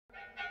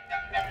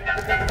What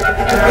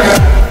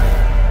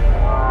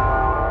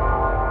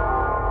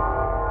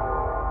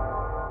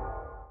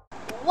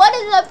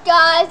is up,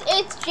 guys?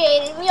 It's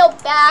Jaden. We are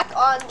back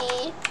on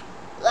the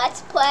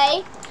Let's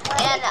Play,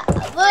 and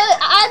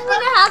I'm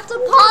gonna have to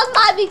pause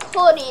my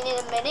recording in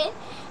a minute,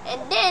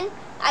 and then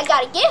I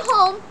gotta get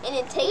home and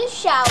then take a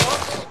shower,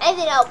 and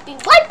then I'll be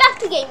right back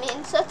to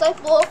gaming. So it's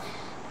like, well,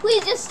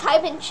 please just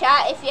type in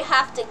chat if you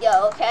have to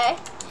go, okay?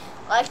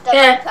 Like the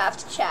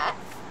Minecraft chat.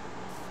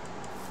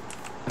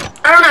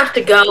 I don't have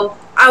to go.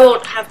 I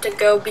won't have to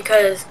go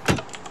because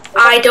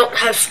I don't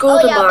have school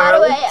tomorrow. By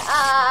the way,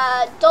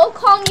 don't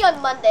call me on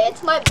Monday.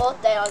 It's my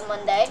birthday on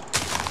Monday.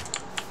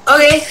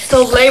 Okay,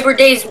 so Labor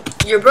Day's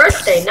your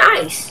birthday.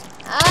 Nice.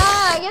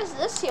 I guess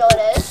this year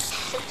it is.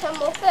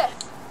 September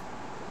 5th.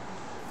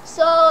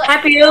 So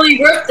happy early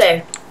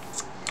birthday.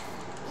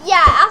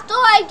 Yeah, after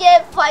I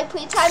get like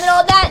playtime and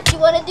all that, you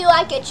want to do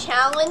like a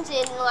challenge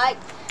in like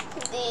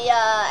the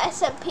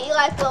SMP,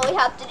 like where we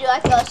have to do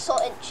like a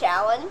certain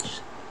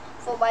challenge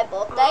for my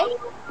birthday?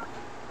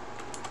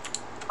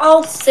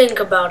 I'll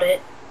think about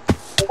it.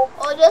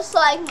 Or just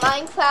like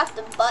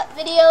Minecraft butt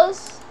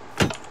videos.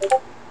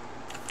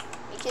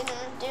 We can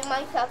do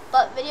Minecraft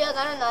butt videos.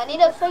 I don't know. I need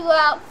to figure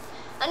out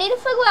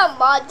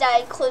mods that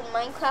include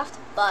Minecraft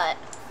butt.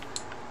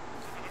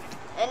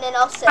 And then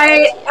I'll send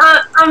it to you.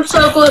 I'm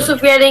so close to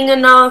getting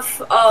enough.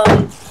 Wait,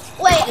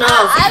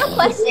 I have a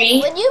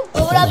question. When you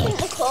boot up in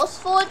the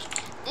CourseForge,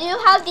 do you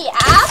have the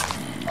app,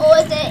 or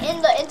is it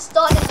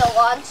installed in the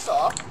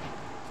launcher?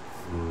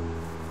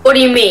 What do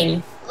you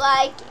mean?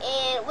 Like,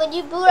 when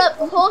you boot up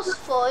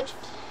CourseForge,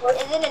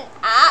 is it an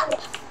app?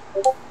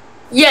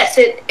 Yes,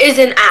 it is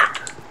an app.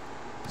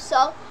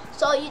 So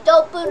you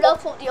don't boot it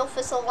up from the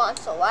official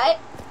launcher, right?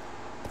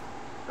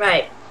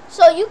 Right.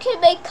 So you can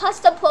make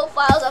custom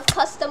profiles of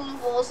custom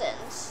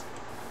versions.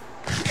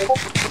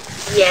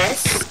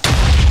 Yes.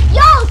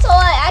 Yo, so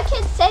I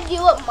can send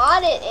you what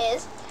mod it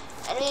is,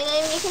 and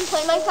then you can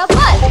play Minecraft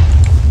butt.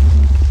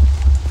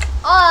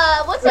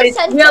 What's the It's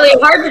really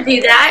hard to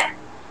do that.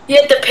 You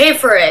have to pay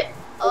for it.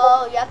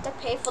 Oh, you have to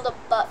pay for the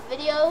butt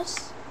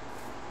videos?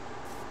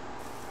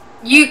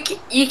 You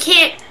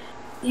can't.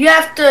 You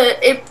have to.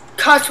 It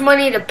costs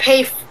money to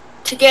pay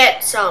to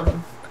get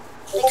some.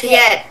 To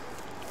get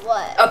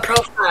what? A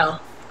profile.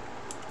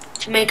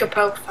 To make a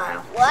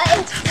profile. What?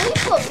 It's free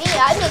for me.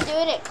 I've been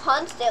doing it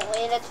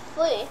constantly, and it's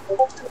free.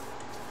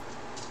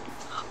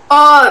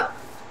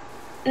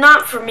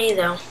 Not for me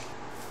though.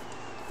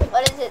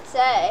 What does it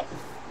say?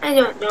 I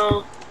don't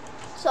know.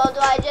 So do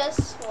I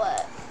just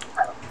what?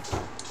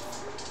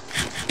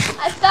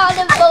 I found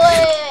a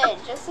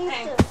village. Just need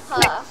to,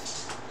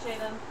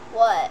 Jaden.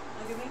 What?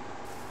 Look at me.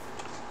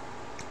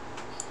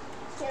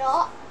 Get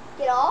off?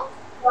 Get off?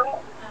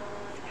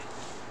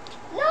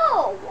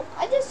 No!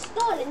 I just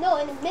started. No,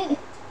 in a minute.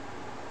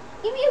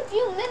 Give me a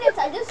few minutes.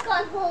 I just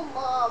got home,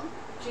 Mom.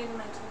 Jaden,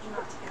 I told you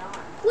not to get on.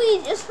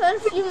 Please, just for a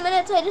few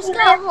minutes. I just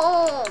got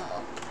home.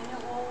 I know.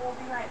 Well, we'll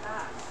be right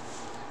back.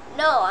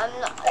 No, I'm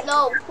not.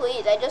 No,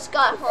 please. I just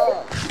got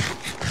home.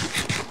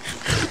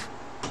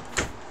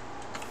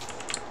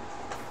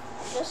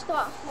 I just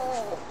got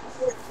home.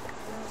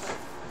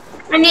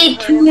 I need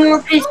 2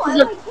 more pieces of.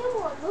 Move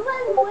out of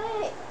the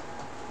way.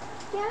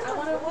 I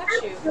want to watch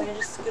you. Can I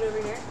just scoot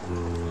over here?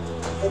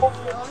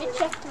 Let me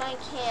check my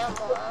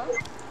camera.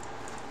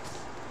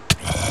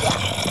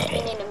 Yeah, we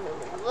need to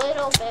move a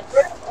little bit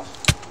further.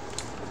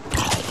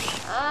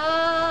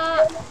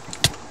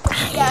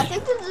 Yeah, I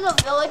think this is a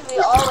village we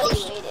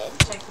already raided.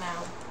 Check now.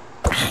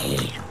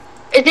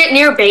 Is it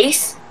near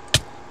base?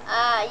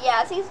 Yeah,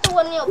 I think it's the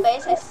one near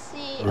base. I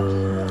see.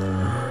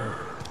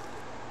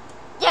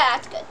 Yeah,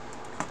 that's good.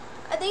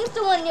 I think it's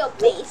the one near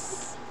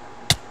base.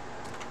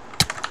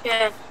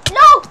 Yeah.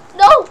 No!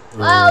 No!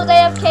 I was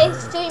AFK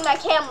stealing my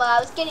camera. I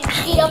was getting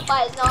beat up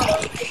by a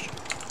zombie.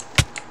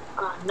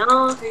 Oh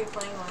no. Who are you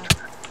playing with?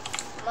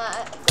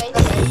 My great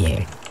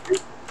friend.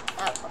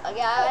 A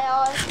guy I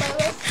always play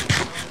with.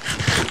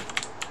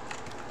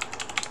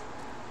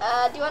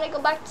 Do you want to go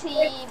back to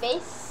the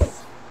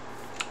base?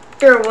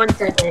 Sure, 1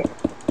 second.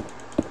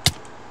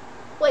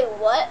 Wait,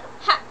 what?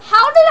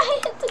 How did I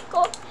hit the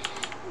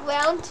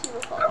ground too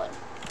hard?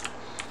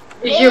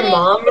 Is your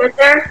mom right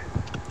there?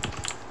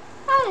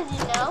 How did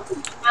you know?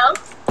 No.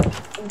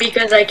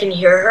 Because I can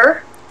hear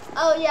her.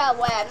 Oh yeah,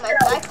 wait, my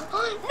back.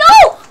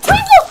 No!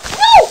 Creeper!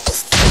 No!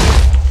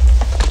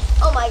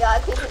 Oh my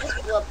god, Creeper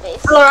just blew up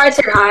base. Hello, I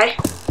said hi.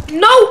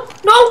 No!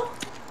 No!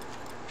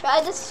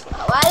 Why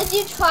did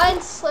you try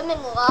and swim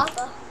in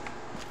lava?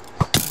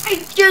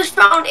 I just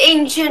found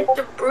ancient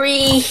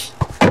debris.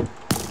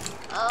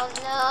 Oh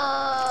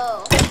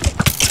no.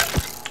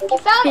 You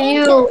found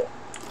ancient.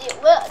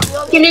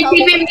 Can you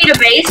TP me to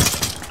base?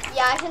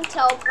 Yeah, I can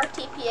tell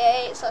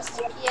TPA, so it's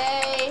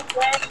TPA,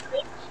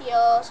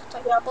 here, so it's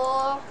like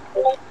 4.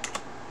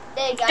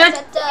 There you go,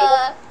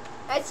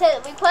 I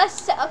said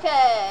request,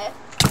 okay.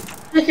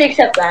 Just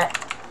accept that.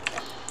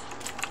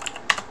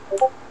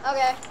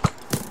 Okay.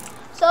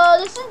 So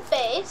this is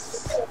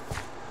base.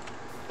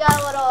 Got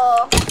a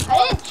little, I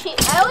didn't cheat,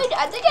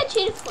 I think I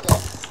cheated for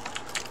this. I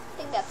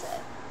think think that's it.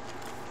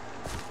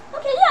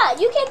 Okay, yeah,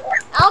 you can.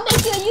 I'll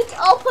make you.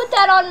 I'll put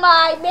that on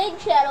my main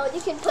channel.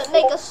 You can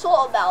make a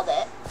sort about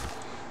it.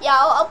 Yeah,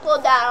 I'll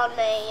upload that on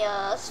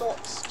my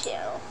sorts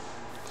channel.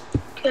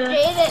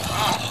 Okay.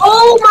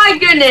 Oh my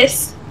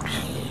goodness!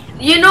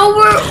 You know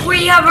where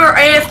we have our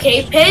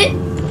AFK pit?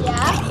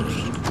 Yeah.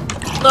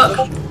 Look.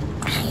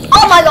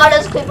 Oh my God!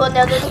 There's a creeper in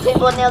there. There's a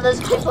creeper in there. There's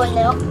a creeper in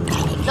there.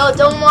 No,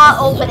 don't want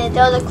to open it.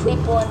 There's a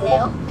creeper in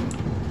there.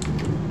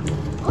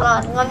 Hold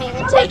on. Let me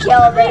take care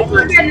of it.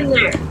 Get in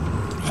there.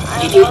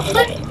 Did you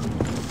click?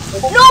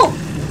 No!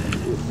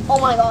 Oh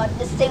my God,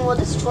 this thing will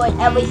destroy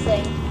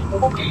everything.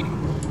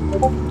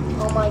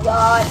 Oh my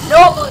God,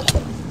 no!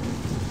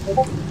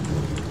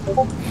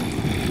 Oh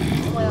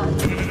my God.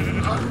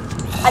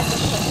 I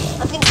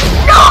think,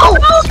 no!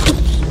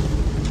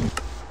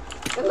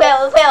 Repair,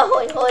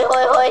 hoi. Oh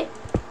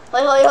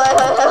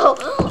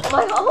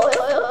my God,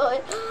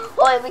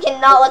 hoi. We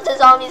cannot let the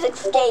zombies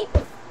escape.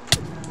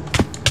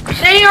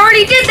 They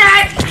already did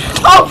that!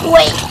 Oh,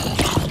 wait!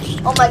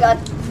 Oh my God,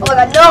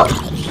 no!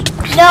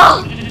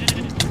 No!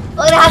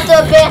 We're gonna have to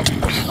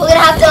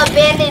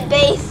abandon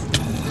base.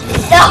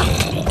 No!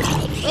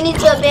 We need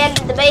to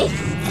abandon the base.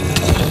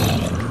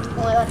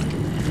 Oh my God.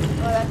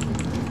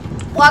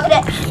 Block it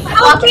up.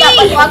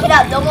 Block it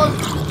up. No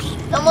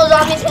more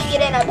zombies can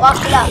get in. I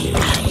blocked it up.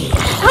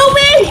 Help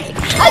me!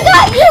 I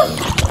got you!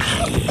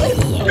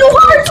 No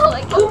heart!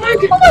 Oh my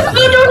God.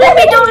 No,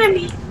 don't hit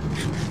me!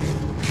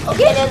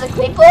 Okay, there's a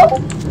creeper.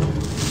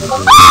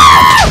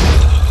 Ah!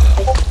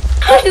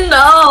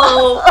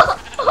 No!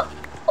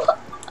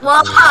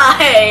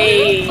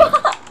 Why?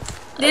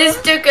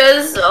 This took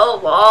us so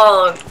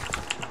long.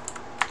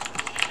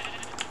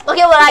 Look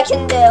at what I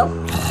can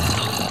do.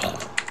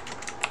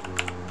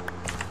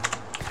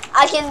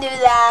 I can do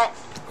that.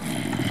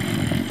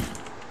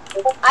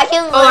 I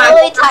can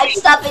literally type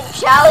stuff in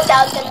chat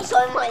without them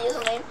showing my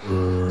username.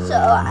 So,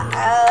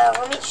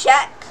 let me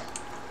check.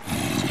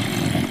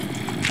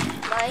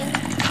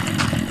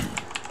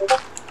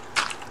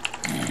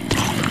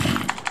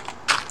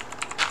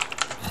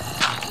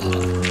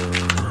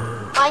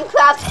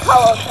 Minecraft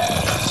color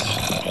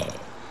code.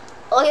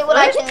 Look at what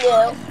I can do.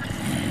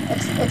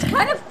 It's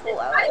kind of cool.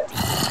 I like it.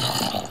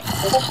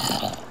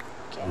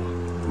 Okay.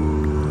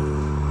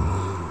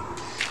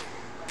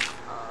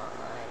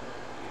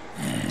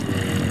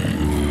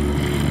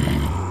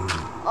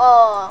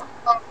 Oh.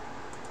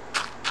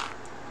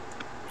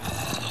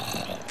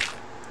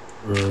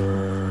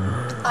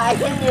 I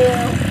can do.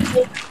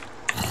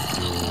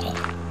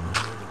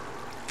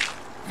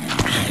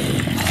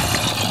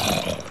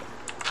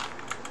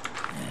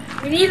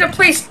 We need to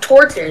place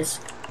torches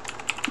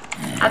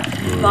at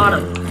the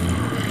bottom.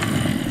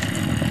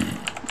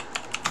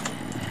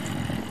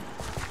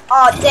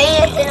 Oh,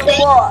 dang it, didn't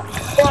work.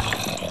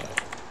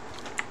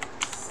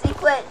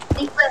 Secret.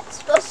 It's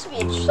supposed to be a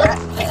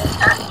chest.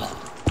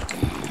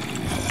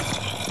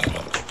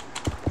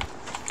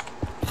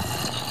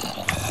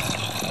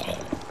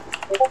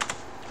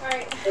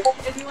 Alright,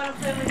 if you want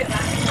to play, we get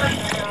back in right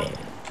now.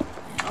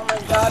 Oh my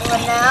God,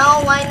 what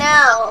now? Why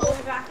now? We'll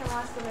be back in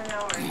less than an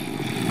hour.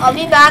 I'll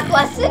be back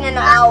less than an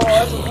hour.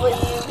 Will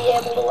you be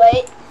able to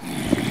wait?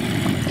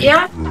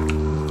 Yeah?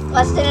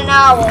 Less than an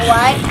hour,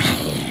 right?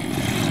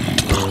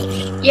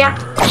 Yeah.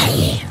 Do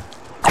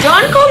you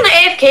want to go in the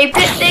AFK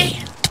pit thing?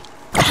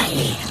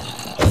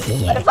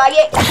 But if I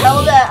get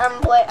killed,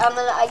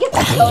 I get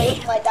to kill you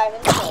with my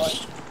diamond sword.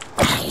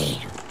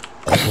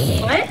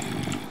 What?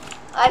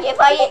 Like if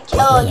I get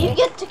killed,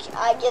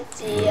 I get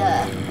to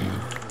yeah,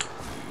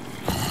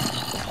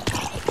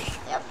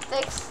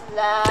 fix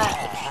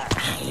that.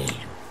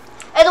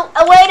 And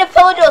away to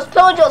pillagers.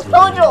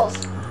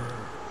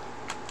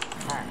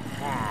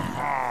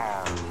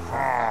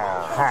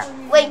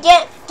 Wait,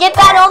 get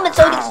bad omen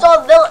so we can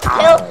start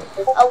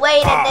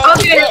wait and then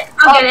I'll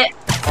get it.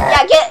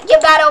 Yeah,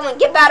 get bad omen.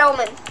 Did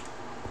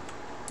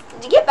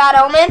you get bad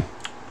omen?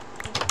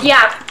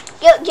 Yeah.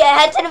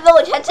 Head to the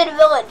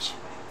village.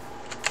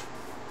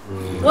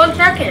 1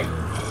 second.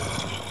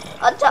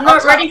 I'm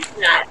not ready for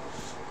that.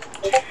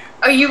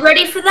 Are you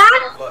ready for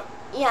that?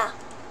 Yeah.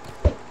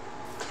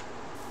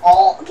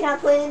 Oh, can I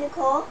put it in the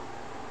car?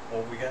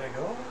 Oh, we gotta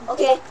go?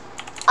 Okay.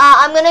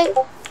 I'm gonna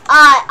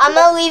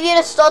leave you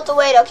to start the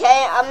wait,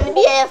 okay? I'm gonna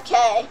be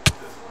AFK.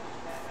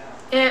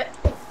 Yeah.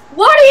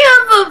 Why do you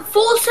have a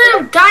full set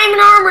of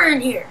diamond armor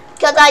in here?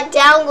 Because I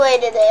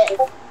downgraded it.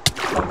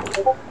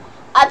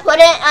 I put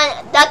it,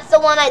 that's the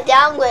one I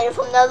downgraded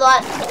from the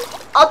one.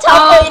 I'll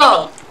teleport you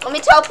to me. Let me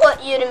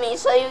teleport you to me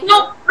so you...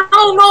 No,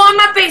 I'm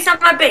at base.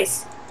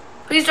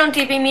 Please don't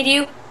TP me to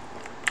you.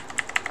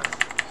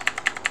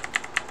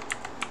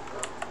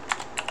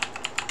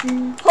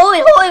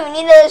 Holy, we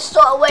need to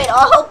start wait.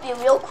 I'll help you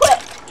real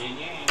quick.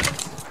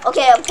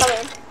 Okay, I'm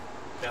coming.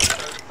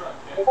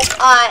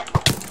 Alright.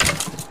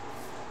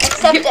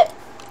 Accept it.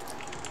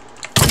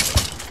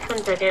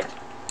 1 second.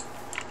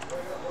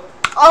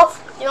 Oh,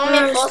 you want me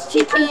to force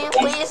TP you,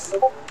 please?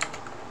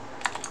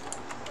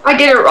 I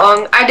did it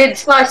wrong. I did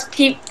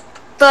 /T/AP/TAP.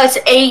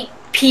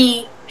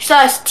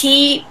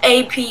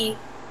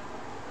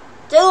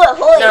 Do it,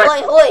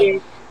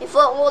 holy.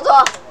 Before it rolls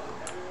off.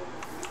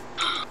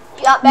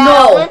 You got bad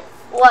armor?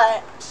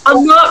 What?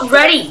 I'm not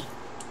ready.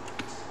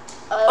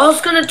 I was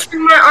gonna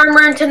turn my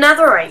armor into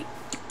netherite.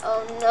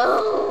 Oh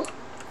no.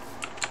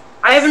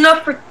 I have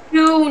enough for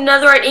 2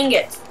 netherite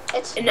ingots.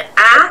 It's an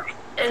axe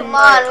and come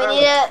on, we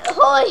need it.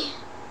 Holy.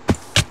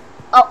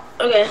 Oh.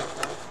 Okay.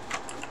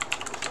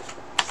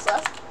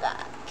 Sus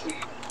back.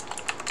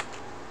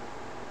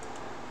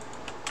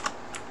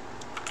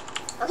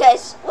 Okay,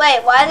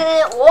 wait, why isn't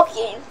it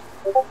walking?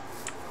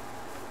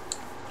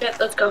 Yeah,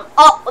 let's go.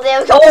 Oh,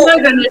 there we go. Oh my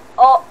goodness.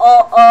 Oh.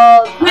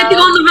 We have to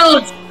go in the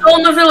village. Go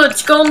in the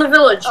village. Go in the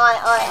village.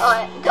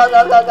 Alright. Go.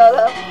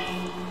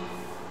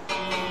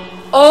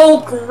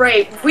 Oh,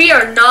 great. We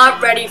are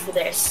not ready for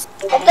this.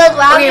 If those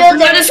round okay,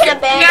 we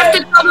have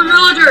to tell the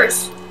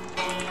villagers.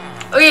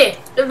 Okay,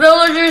 the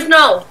villagers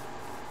know.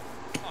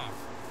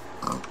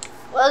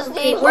 Where's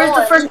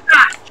the first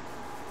batch?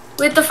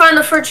 We have to find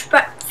the first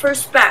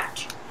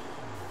batch.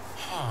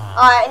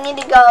 Alright, I need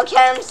to go,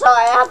 okay? I'm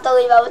sorry. I have to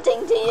leave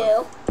everything to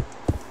you.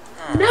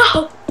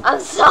 No. I'm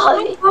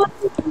sorry.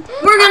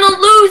 We're gonna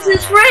lose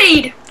this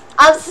raid.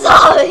 I'm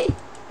sorry.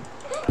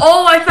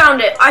 Oh, I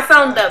found it. I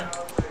found them.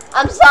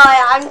 I'm sorry.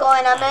 I'm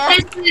going.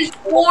 This is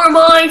for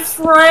my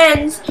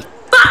friends.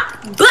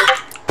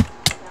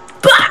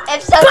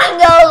 If something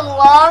goes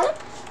wrong,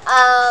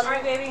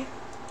 Alright, baby.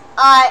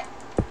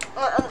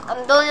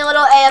 I'm doing a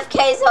little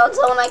AFK zone,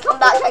 so when I come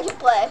back, I can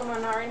play. Come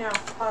on, not right now.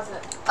 Pause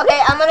it.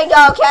 Okay, I'm gonna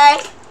go. Okay.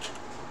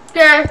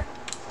 Okay.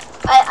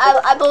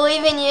 I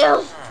believe in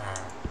you.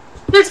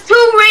 There's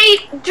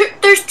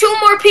 2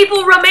 more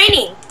people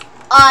remaining.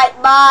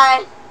 Alright,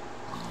 bye.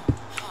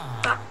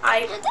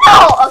 Bye.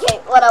 No! Okay,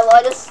 whatever.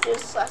 I just do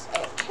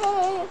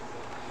 /AFK.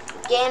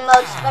 Game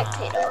mode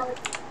spectator.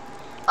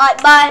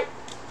 Alright, bye.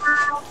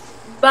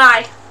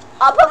 Bye.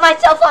 I'll put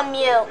myself on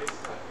mute.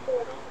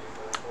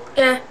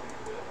 Yeah.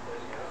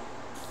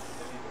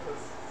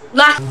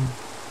 Last.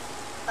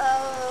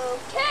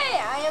 Okay,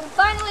 I am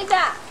finally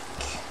back.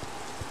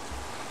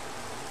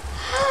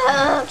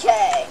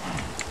 Okay.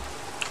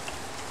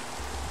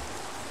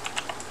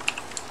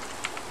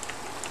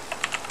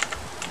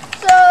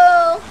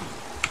 So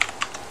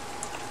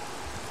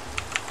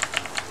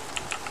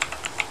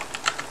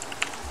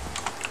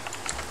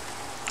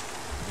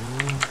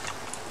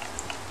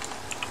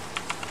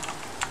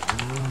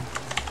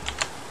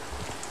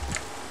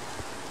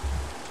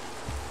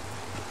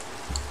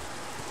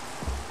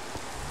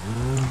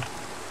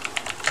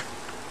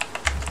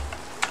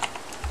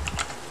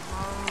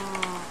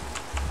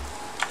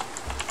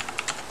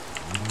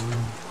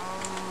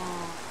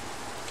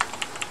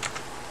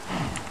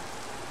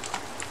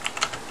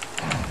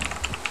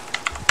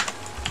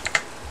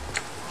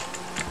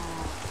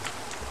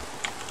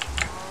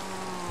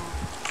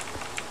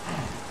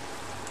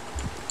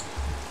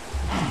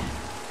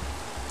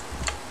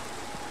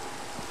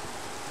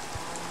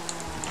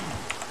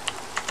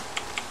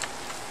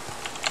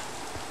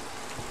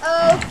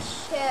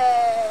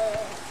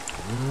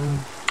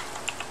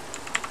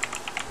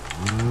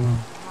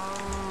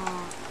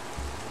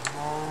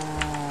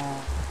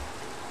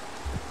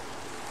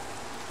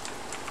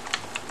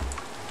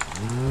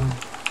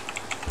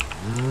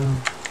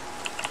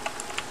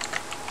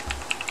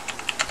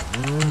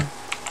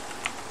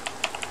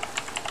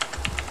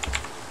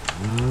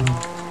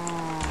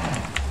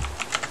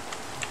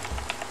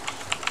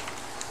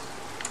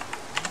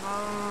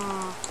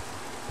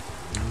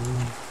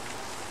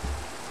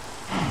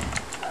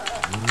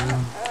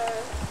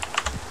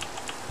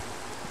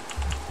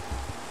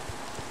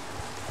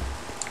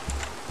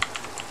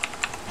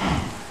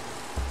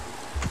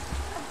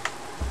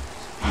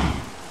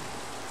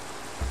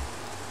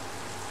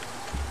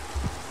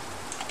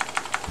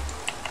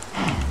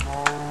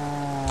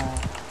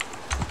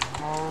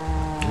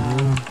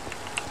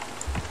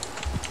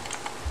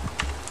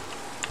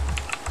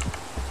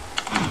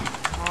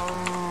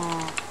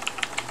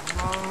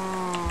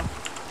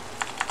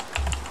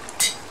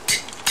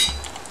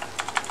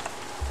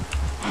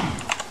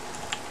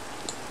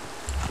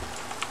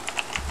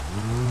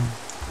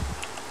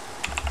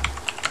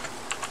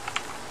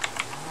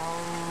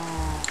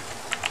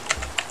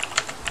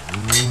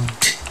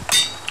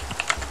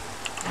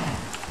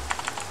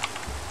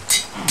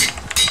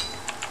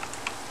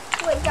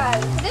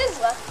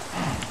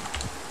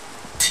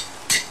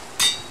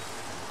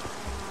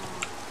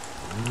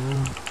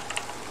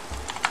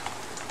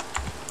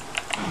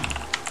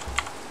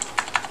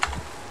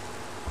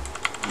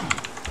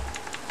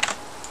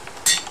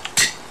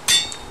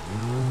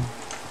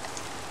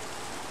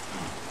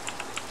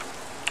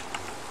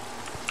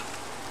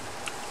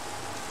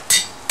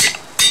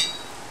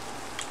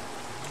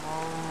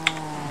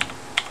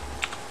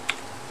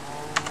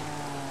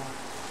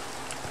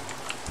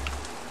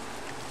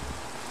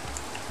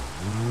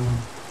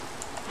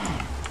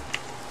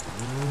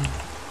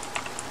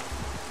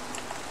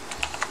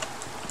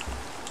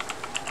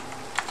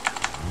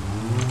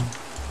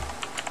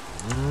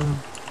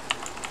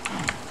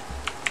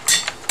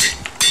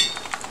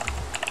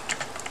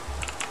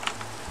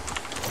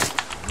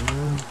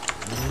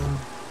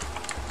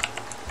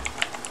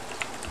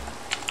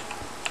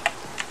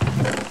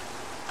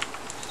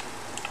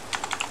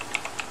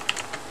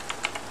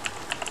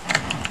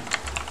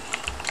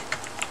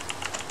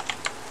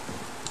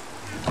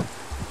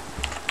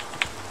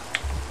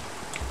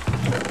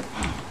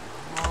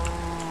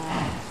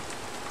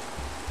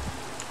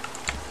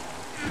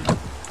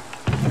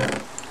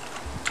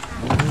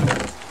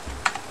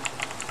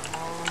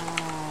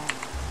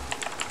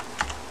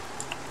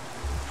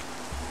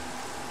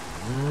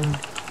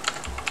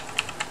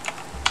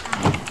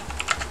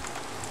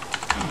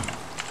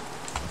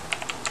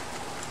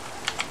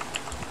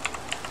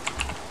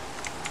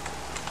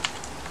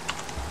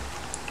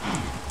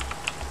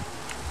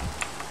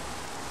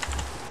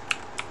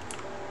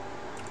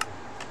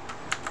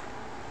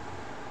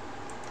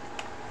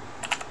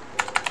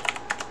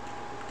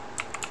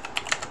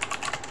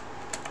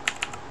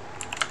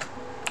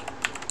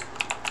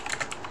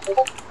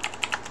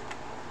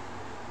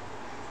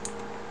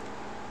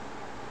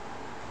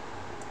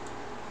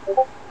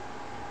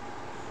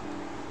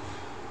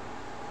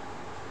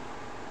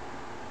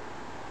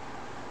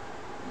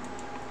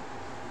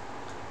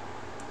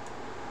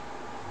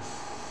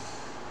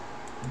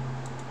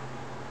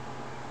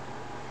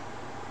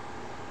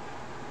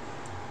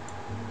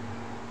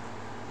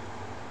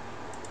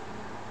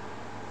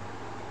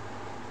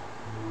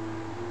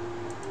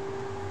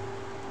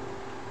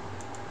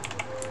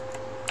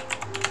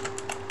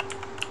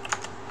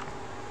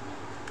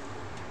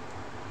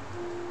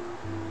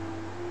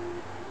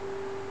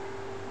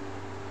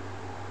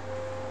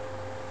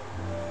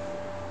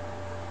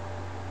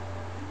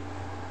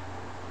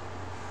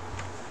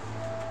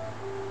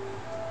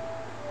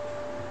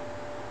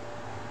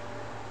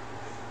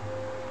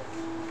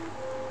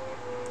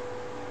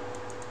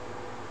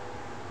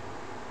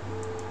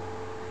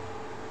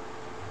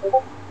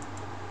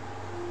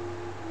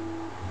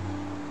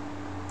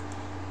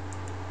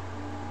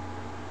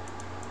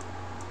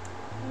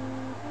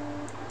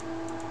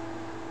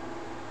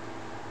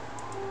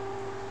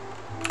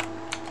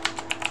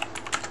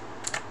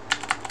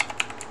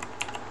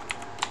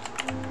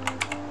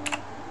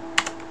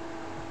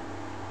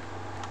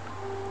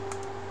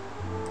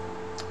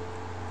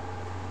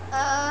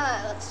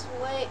Let's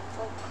wait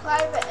for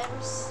private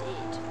MC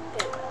to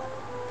pick up.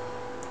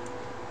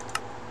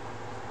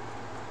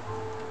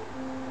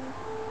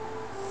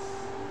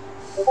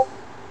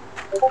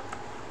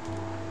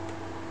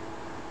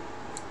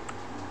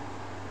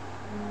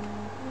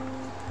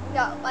 We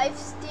got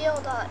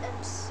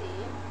lifesteal.mc.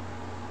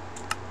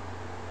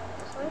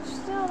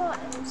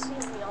 Lifesteal.mc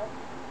real.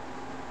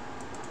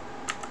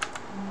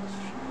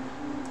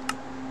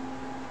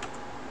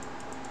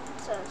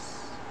 It says.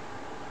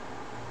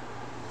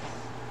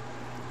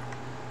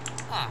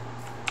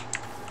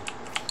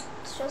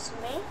 It's just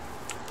me.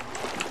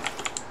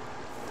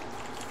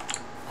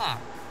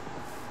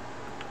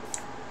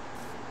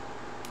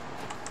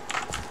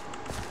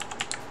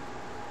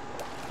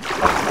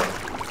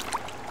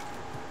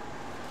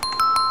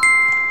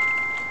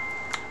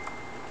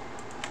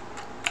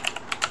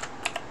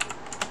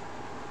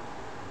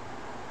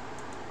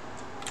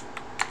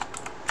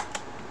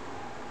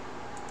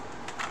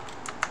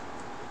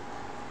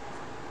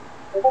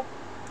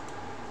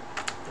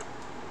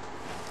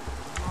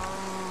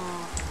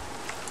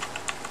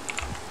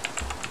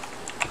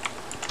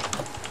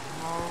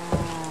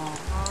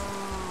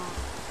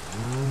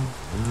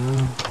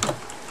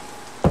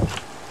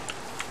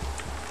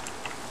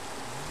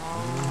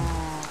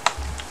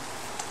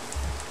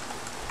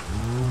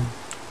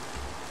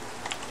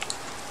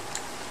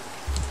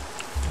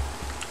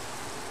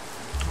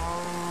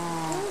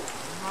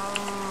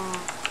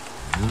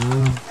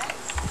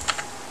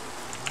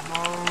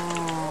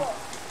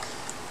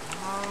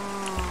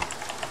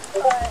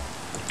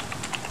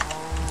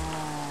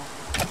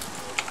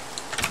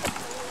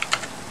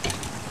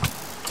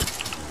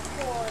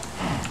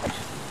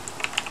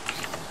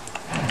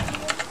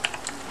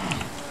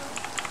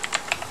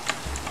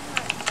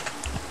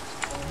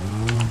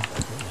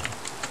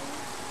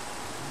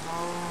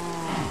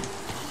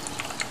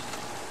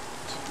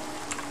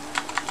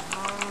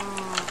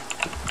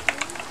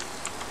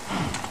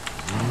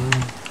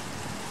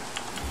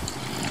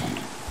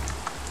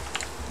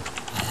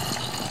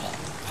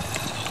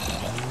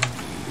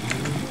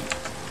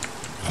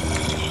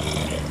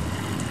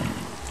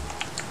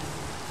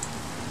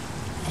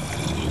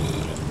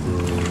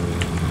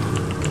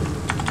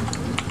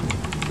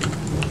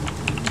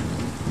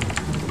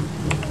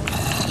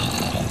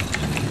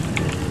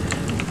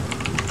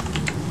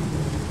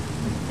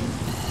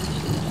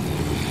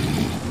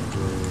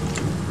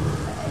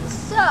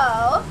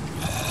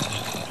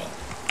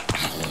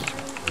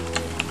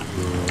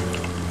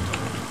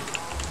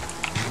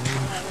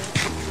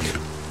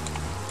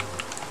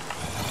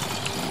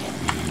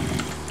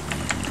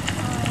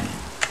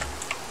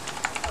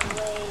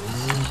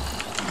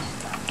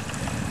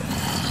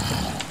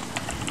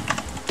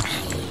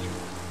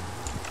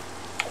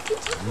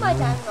 My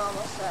time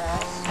normal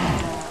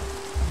size.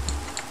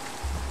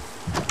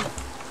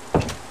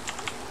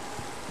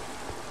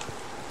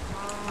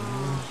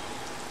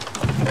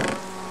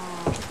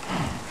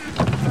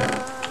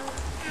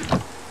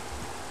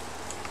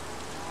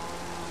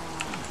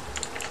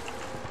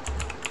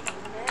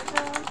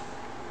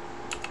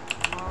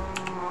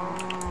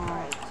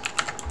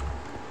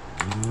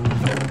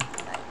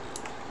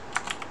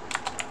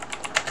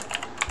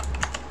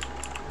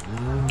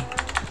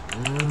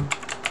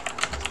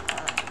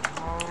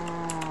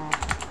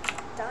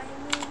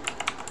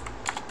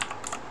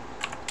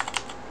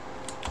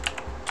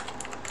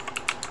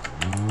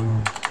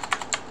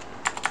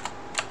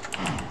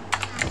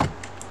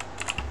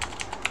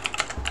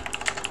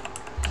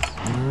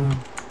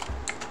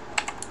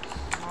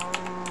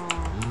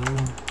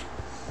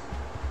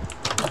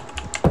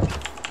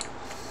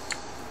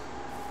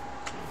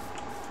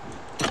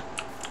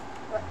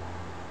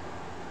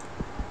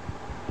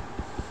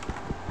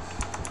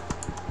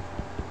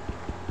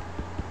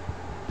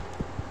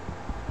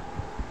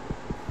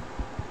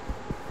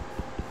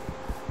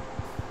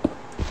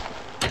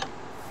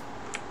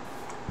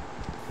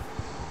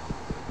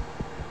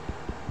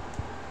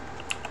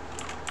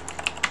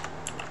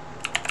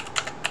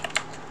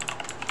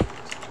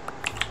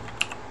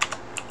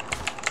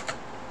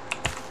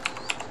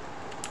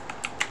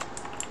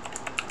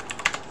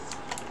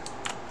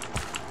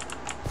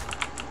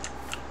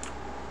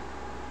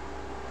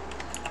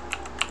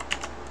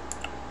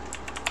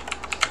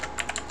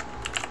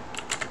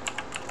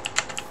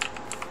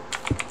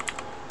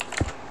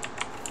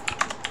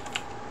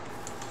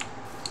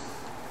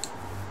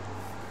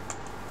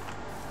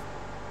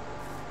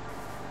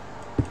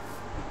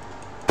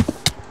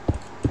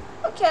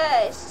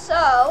 Okay,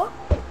 so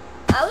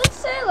I would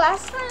say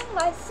last time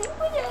I think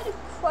we did a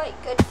quite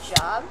good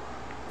job.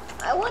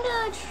 I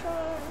wanna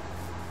try.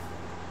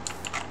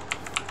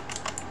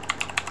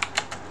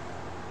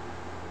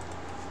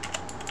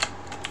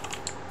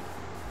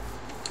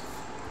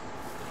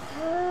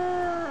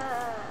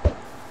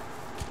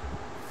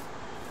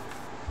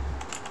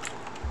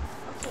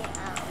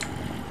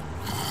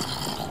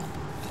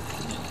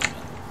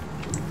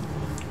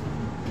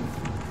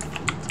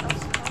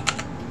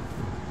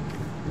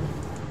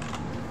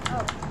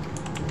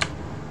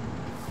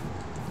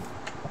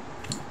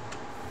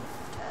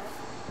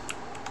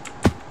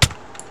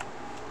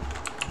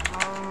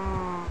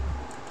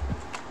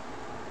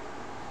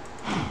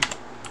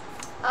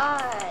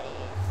 Set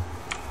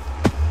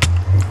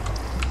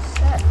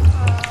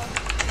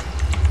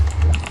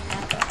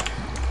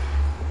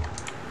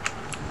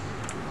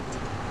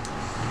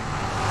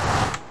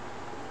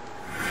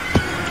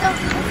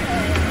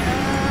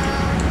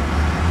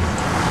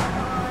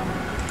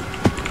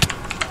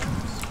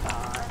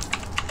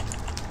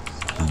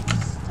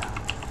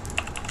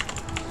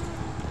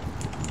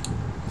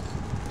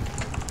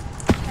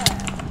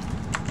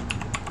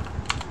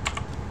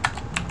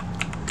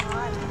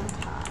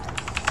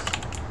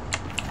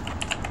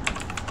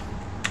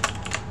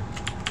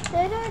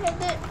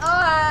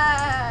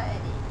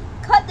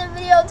cut the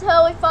video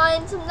till we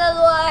find some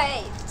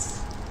netherite.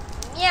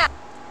 Yeah.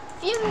 A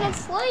few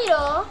minutes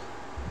later,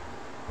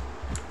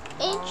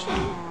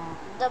 ancient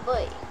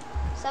debris.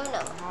 7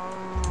 of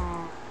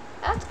them.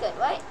 That's good,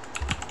 right?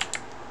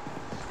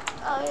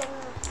 Oh, yeah.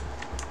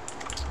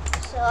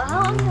 So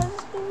how long has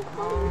this been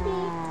recording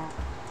me?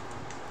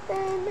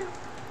 Then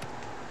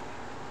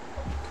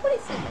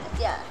 23 minutes,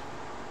 yeah.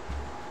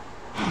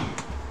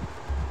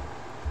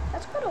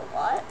 That's quite a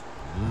lot.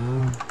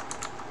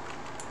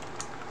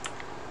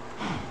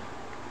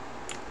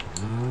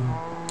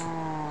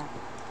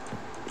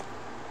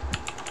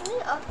 Let me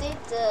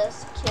update the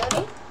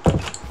security.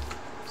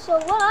 So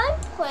what I'm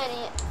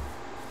planning, I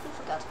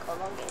forgot to call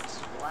on gates.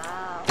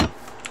 Wow.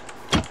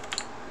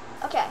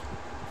 Okay.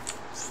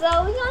 So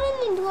we got a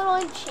little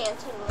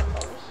enchanting room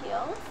over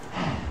here.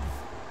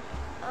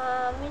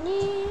 We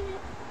need.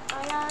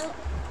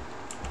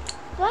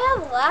 Do I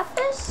have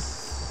lapis?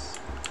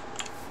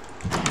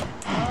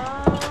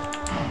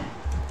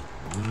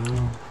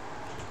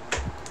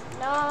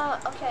 No.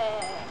 Okay.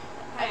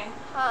 Hey.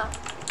 Huh.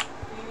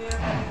 You do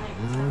have like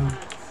 10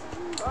 minutes.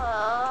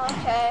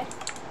 Okay.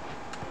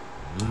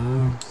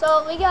 So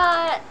we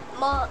got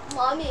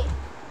mommy.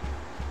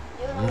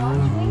 You wanna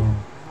watch me? You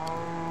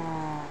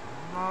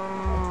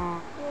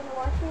wanna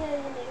watch me, or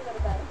you need to go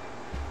to bed?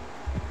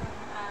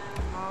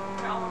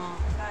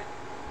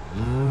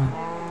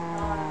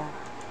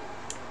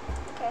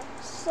 Okay.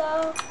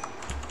 So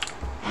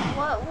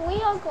what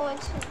we are going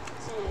to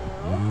do?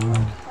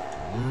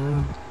 Okay.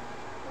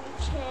 We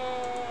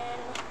can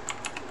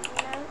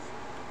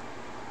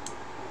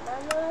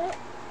netherite.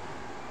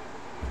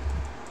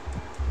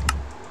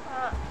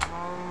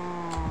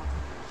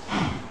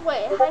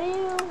 Wait, how do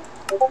you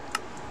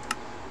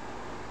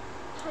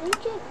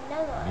get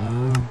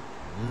netherite?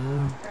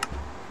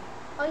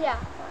 Oh yeah,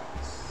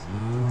 nice.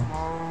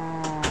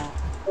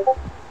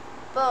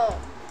 Boom.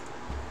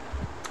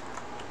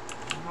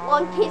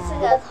 One piece of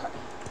netherite.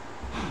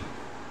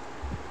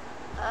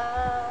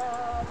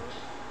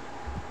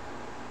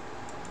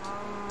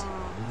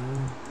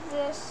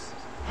 This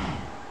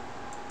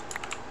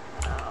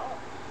out.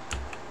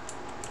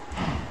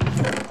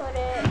 Put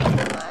it in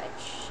my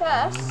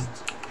chest.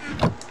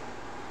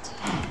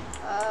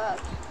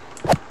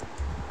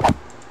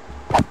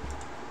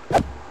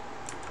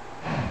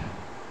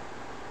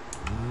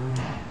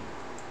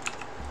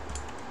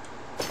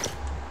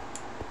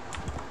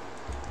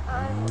 I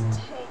will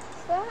take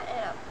that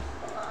and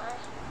apply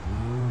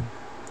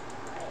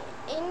my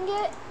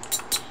ingot.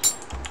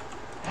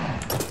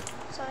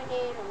 So I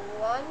need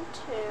 1,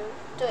 2,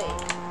 3.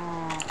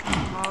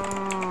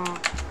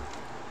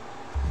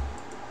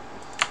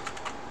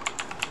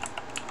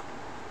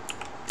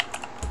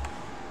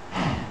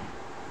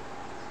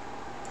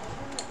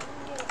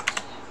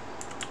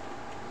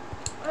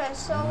 Okay,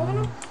 so we're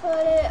gonna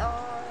put it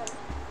on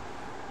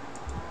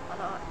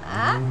our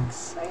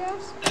axe, I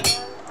guess,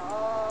 and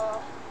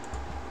our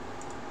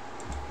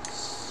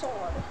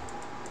sword.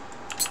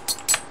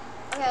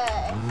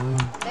 Okay,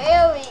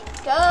 there we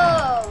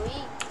go. We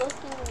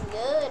looking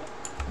good.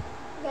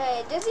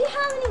 Okay, does he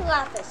have any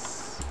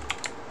lapis?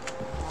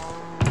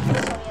 So he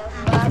has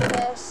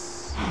lapis.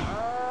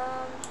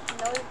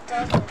 No, he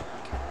doesn't.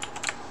 Okay.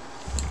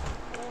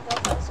 I'm gonna go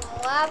find some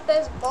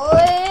lapis,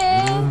 boy.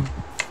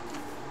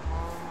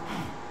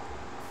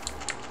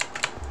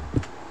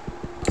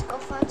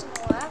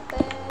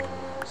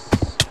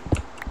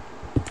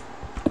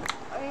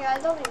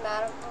 Don't be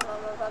mad at what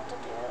I'm about to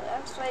do.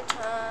 That's my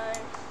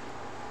time.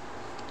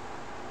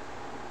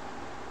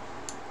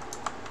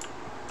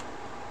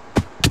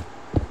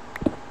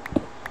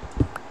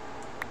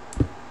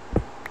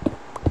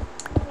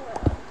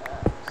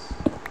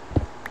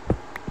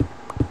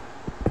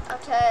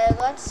 Okay,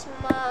 let's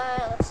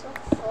look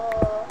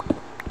for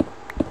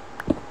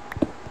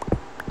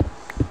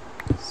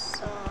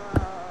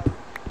some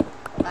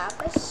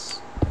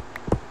lapis.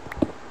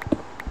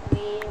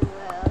 We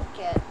will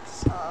get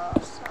some.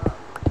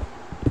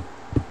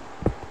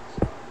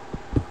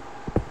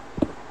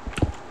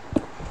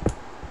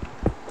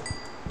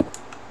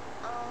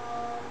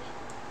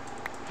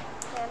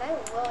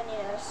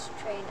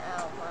 Straighten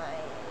out my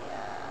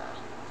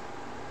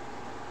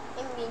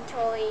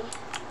inventory.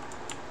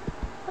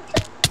 What the?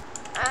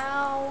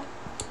 Ow.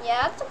 Yeah, I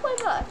have to play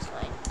the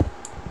X-Line.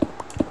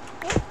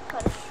 What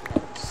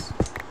punishments?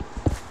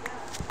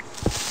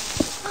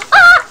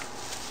 Ah!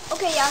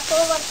 Okay, yeah, so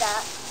like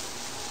that.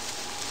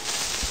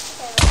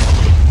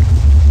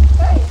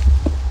 Okay.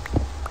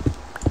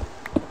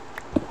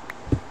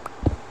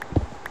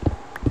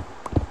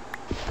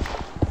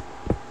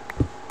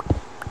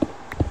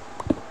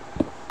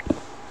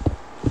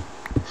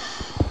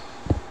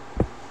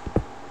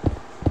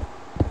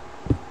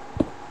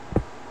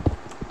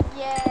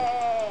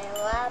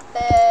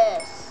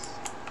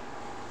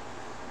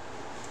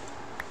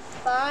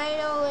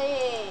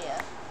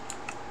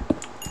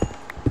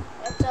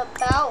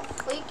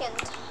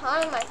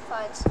 I might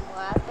find some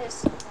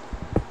lapis.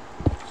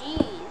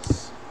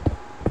 Jeez.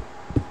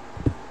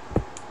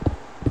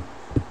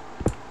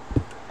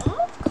 I don't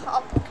know if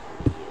cobble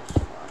can be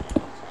used for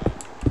anything.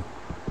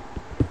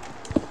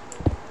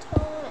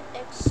 Don't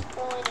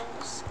explain in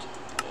this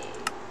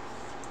cave.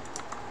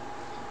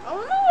 I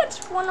don't know which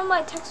one of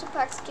my texture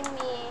packs give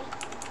me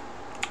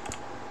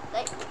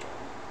night vision.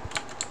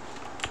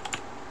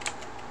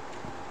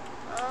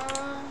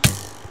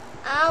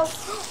 Ow.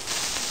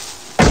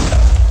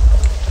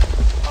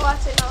 Oh,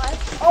 that's it, my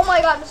life. Oh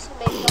my god, Mr.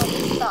 Baby, no,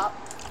 stop.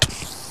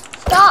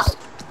 Stop!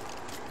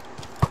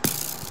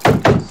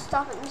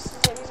 Stop it, Mr.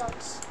 Baby, no,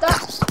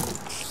 stop.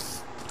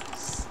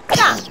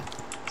 Stop!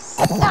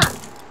 Stop!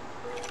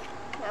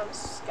 Now, Mr.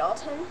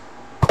 Skeleton.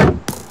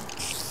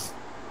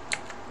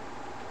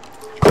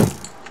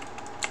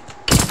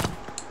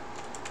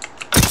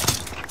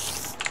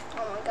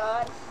 Oh my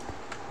god.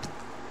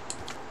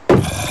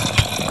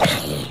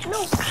 No,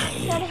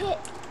 not a hit.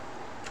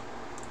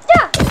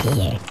 Yeah!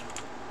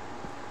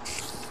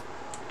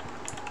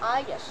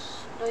 I just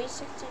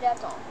 360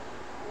 that on.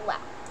 Wow.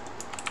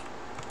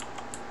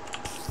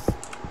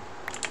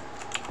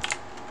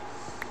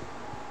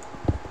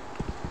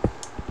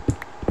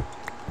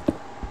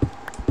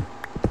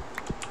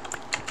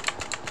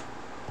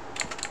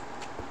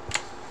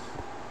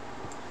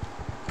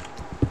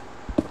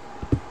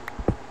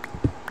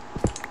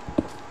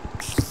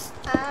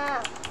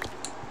 Ah.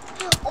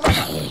 Oh my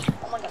god.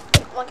 Oh my god.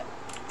 Oh my god.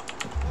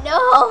 No!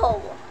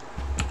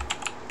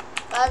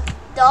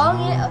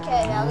 Dong it.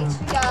 Okay, now at least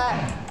we got.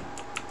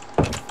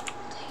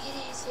 Take it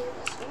easy. At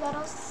least we got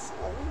us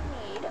what we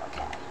need.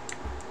 Okay.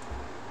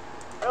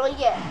 What do we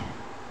get?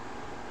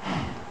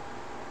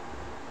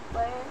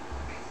 Where?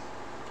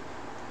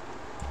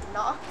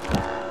 Knock.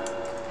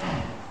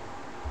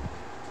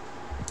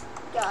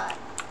 Got.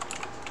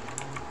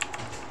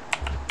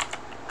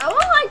 I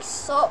want like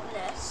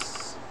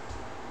saltness.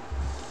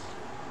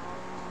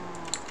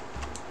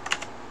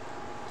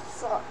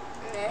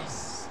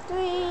 Saltness.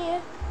 3.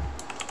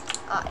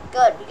 Alright,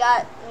 good. We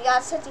got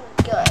something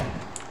good.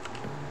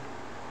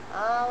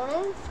 I want to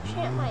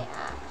enchant my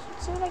axe.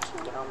 Let's see what I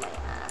can get on my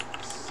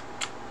axe.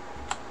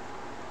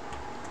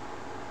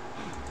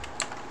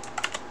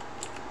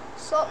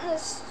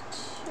 Saltness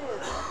 2.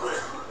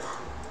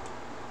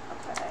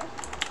 Okay.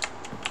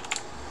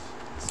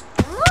 It's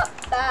not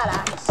bad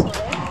actually.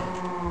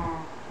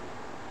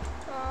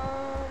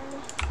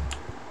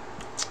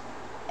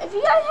 If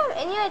you guys have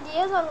any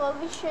ideas on what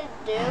we should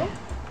do,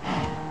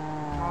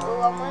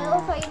 I wonder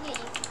if I can get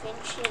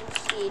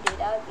efficiency, dude.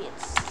 That would be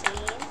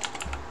insane.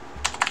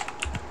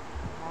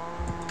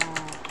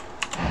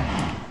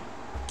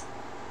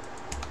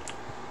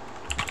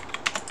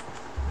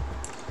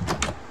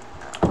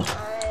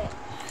 Alright.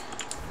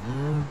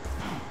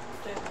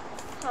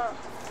 Huh.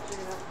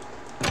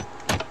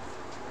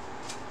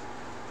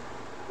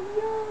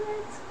 Yo,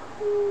 that's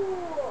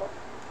cool.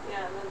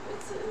 Yeah,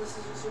 this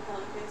is just your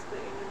phone case, but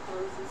your new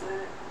clothes is in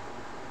it.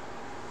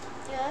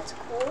 Yeah, that's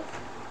cool.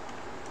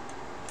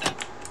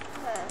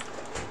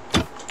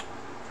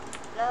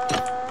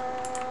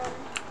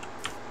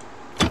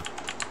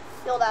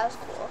 Yo, that was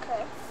cool.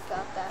 Okay,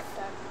 got that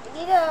done.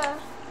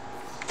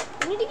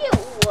 We need to get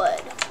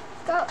wood.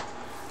 Got.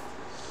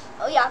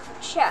 Oh yeah, for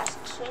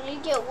chests. We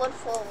need to get wood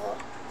for. Alright,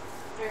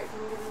 can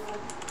you give me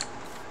wood?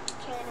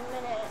 Okay, in a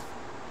minute.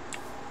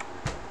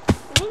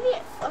 We need to.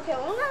 Okay,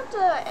 we're gonna have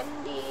to end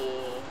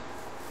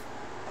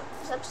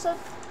this episode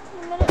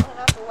in a minute. We're gonna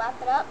have to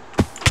wrap it up.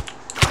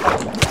 Oh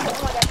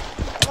my god.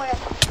 Oh my god.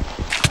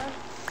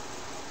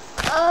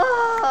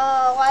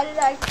 Oh, why did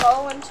I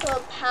go into a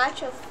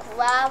patch of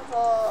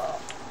gravel?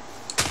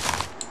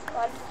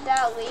 Why did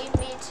that lead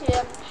me to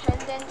a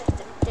pendant of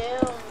the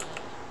doom?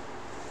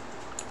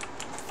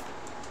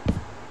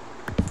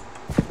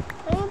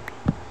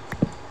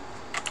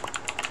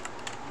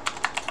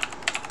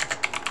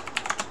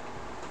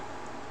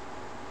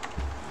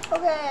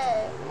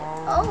 Okay.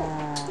 Oh,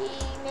 he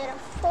made a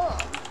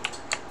farm.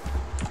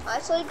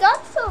 Alright, so we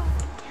got some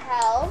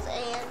cows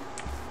and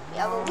we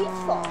have a wheat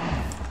farm.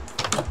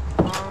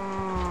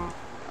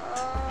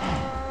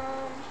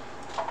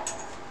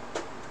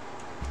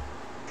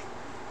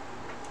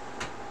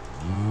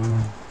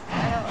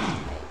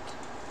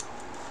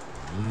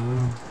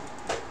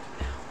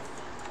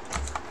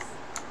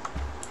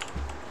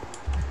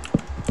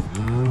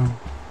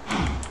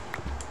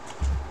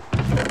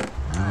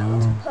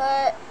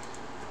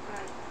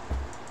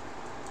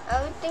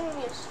 Everything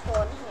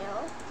useful in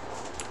here.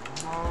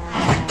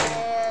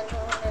 And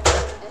we're gonna do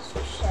this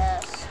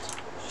chest.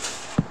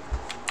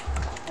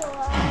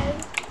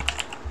 Private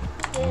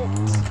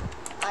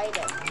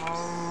items.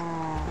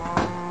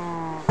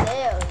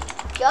 There we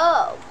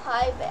go.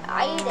 Private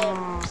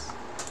items.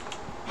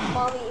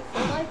 Mommy,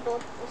 for my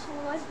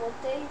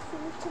birthday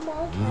food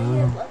tomorrow, can I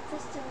get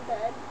breakfast in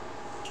bed?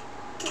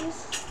 Please?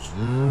 It's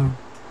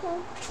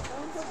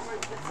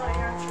not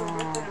your actual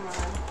birthday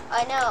tomorrow.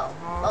 I know,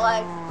 but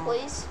like,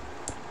 please?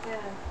 Yeah,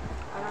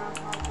 I don't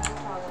know how to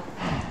tell them.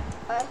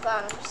 Alright,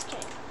 fine, I'm just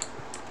kidding.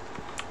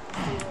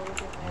 See what we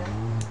can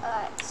do.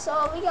 Alright,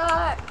 so we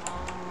got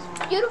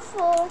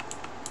beautiful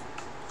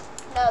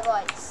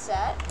netherite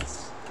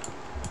sets,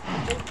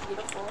 which is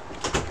beautiful.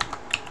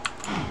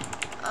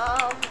 I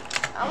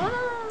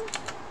wanna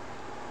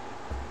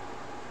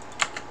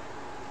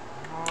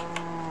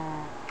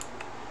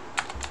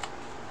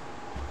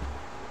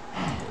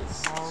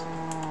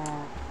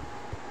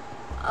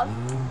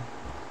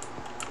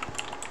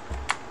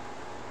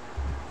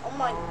oh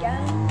my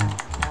god,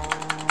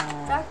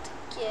 back to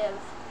give.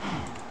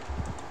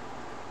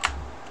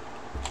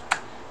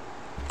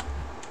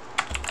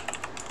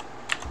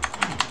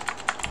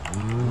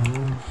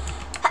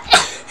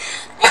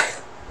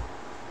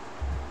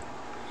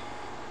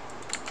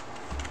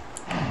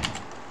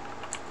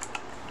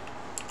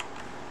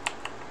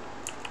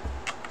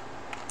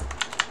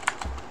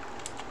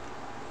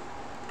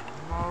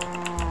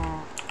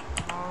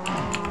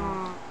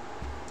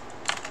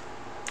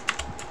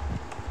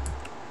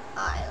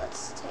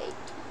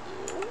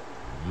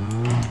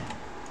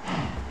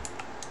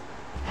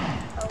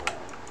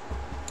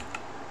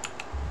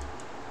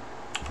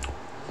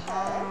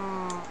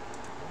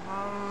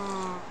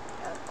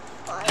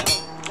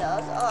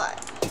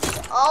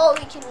 All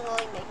we can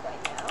really make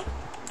right now.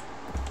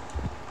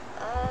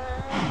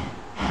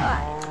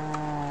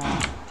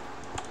 Alright.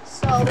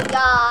 So we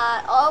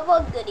got all of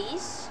our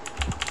goodies.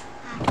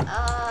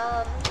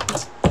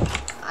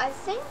 I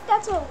think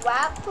that's a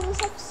wrap for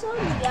this episode.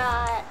 We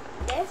got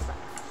this.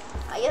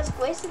 I guess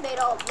Grayson made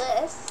all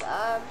this.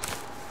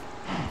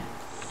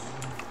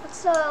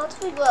 Let's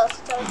be real,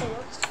 since everything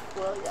looks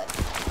really good.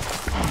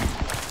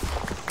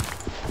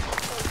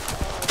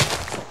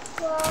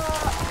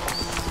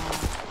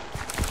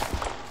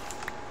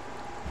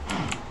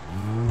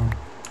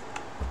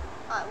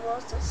 Alright,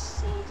 what's the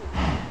seeds in the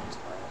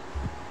inventory?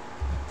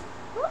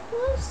 What were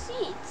those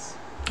seeds?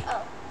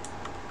 Oh.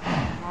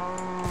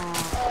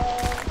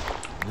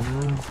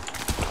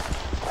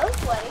 That was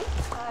bloody.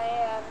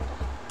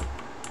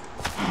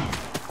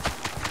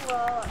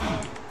 Well,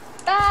 and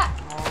back.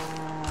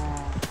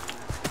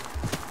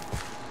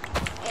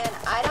 And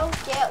I don't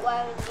get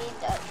why we need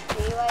that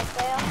tree right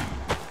there.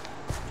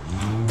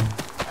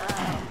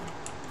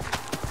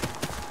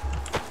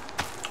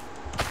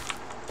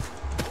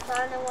 I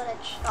kind of want to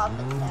chop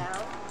it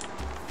down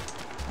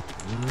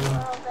a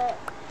little bit.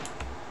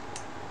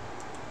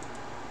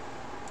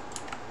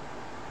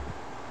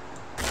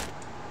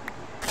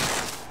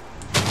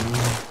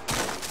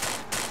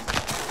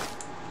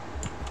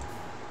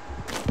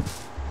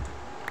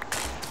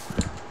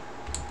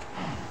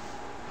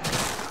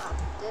 Chop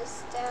this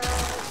down.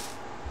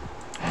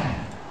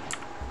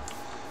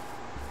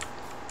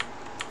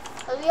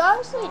 But we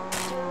obviously do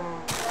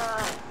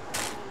not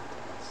need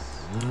this.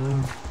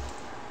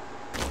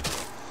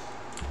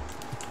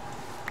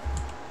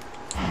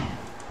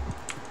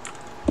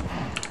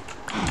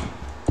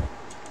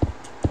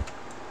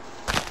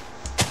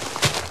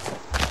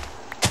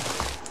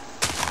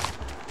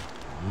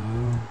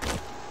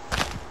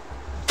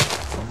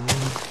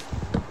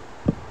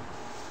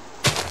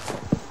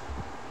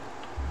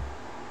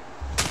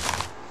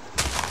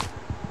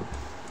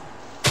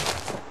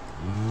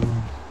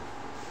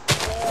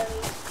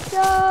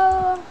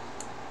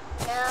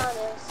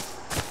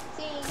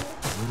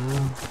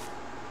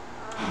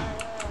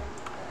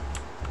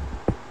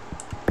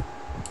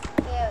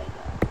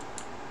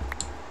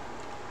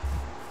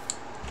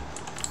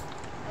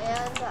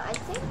 I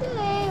think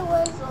today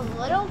was a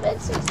little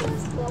bit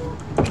successful.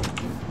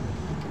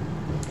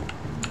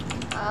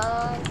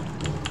 I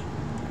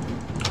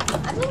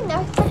think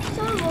next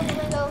episode we're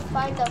gonna go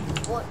find a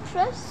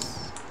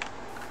fortress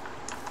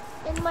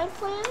in my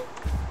plan.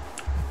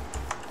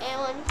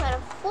 And when we find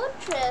a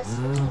fortress,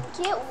 we can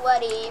get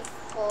ready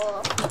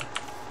for,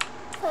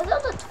 because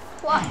there's a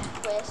plot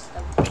twist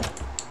of it.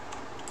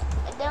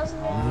 It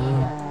doesn't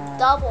need a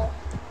double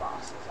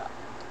bosses up.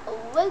 A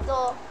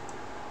wiggle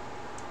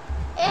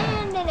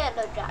and an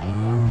ender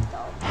giant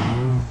though.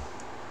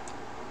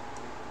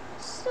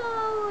 So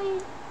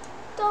we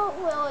don't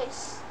really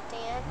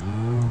stand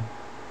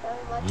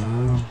very much of a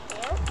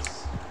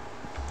chance.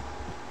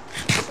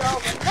 So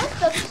the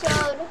next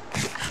episode,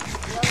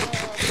 we're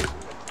gonna do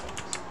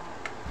things.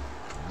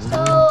 So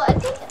I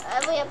think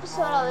every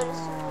episode I'll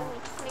just be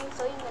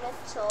 23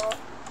 minutes or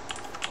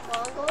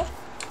longer.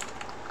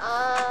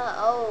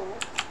 Oh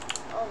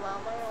wow,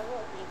 my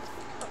other needs to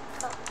be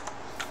cooked up.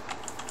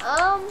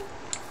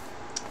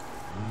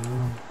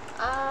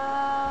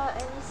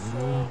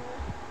 Anything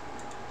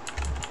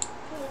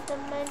need to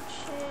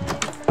mention?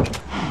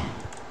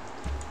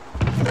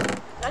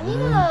 I need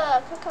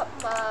to cook up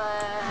my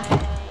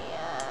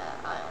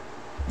iron.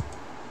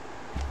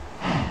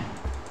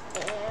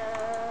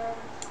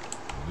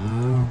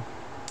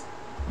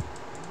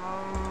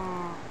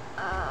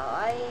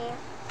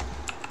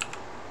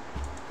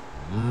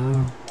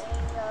 And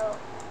mango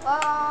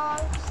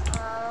logs.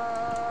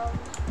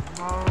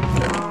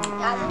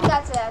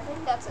 Yeah, I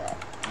think that's it.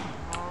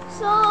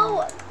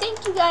 So,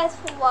 thank you guys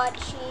for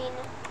watching.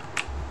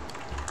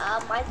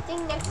 I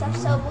think next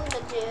episode we're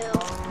gonna do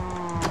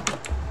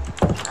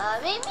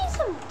maybe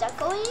some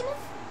decorating.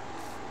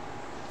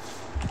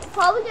 I'm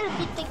probably gonna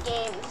beat the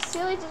game. The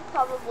series is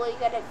probably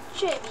gonna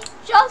be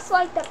just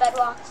like the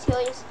Bedrock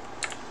series.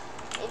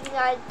 If you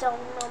guys don't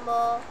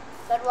remember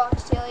Bedrock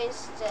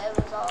series, it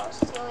was a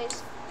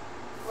series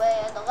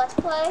where the Let's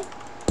Play,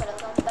 but it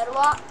was on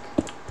Bedrock.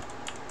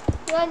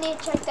 You guys need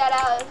to check that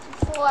out.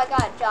 Before I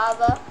got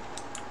Java,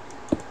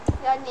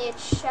 you guys need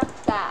to check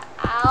that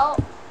out.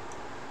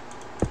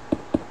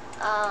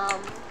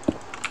 And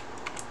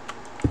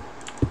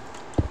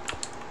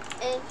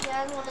if you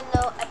guys want to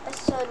know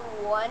episode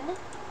 1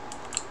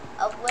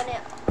 of when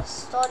it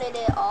started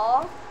it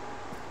all,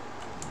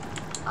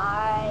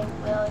 I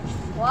will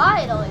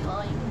try to leave a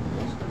link in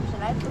the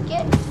description. I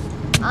forget.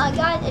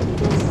 Guys, if you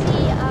can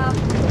see, yeah,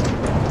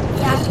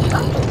 I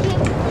forgot to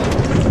give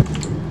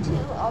links to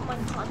all my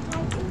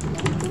contact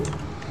information.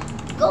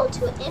 Go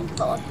to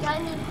info. If you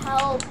guys need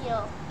help, you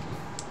know,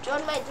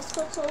 join my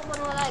Discord server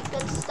and all that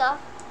good stuff.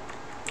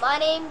 My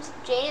name's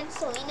Jaden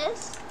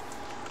Salinas.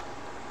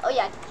 Oh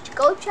yeah,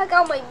 go check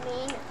out my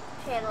main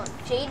channel,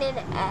 Jaden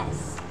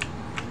S.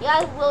 You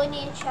guys really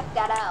need to check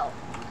that out,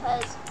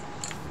 because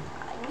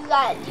you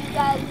guys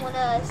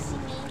wanna see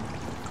me?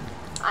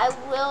 I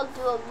will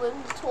do a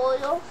room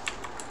tutorial.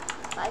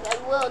 Like I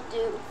will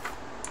do.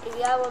 If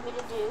you guys want me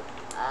to do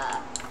a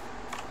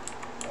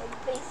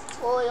base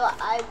tutorial,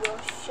 I will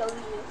show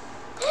you.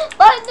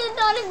 But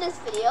not in this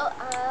video.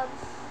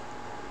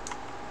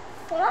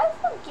 Did I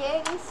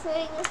forget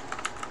anything?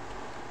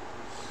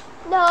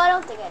 No, I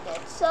don't think I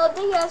did. So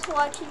thank you guys for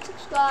watching.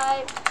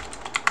 Subscribe.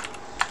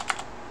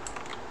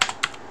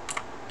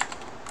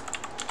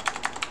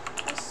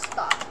 Let's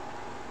stop.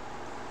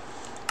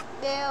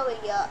 There we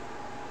go.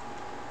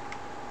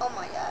 Oh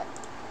my god.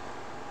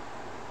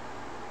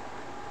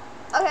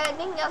 Okay,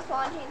 thank you guys for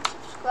watching.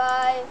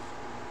 Subscribe.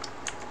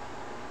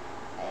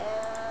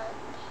 And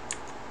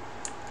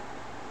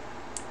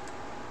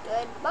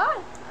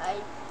goodbye. I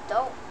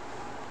don't.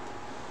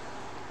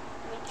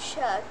 Let me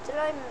check. Did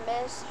I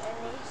miss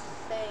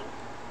anything?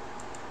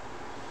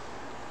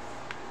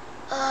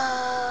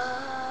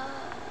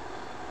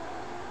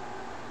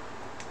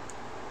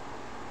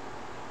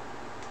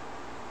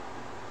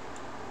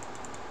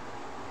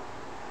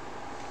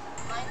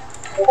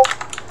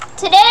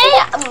 Today,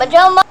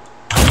 Majoma.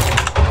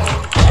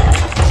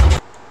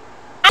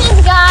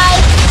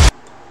 Guys.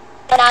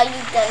 Now, you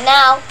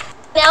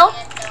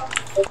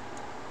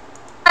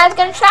guys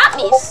gonna trap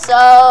me,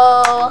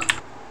 so.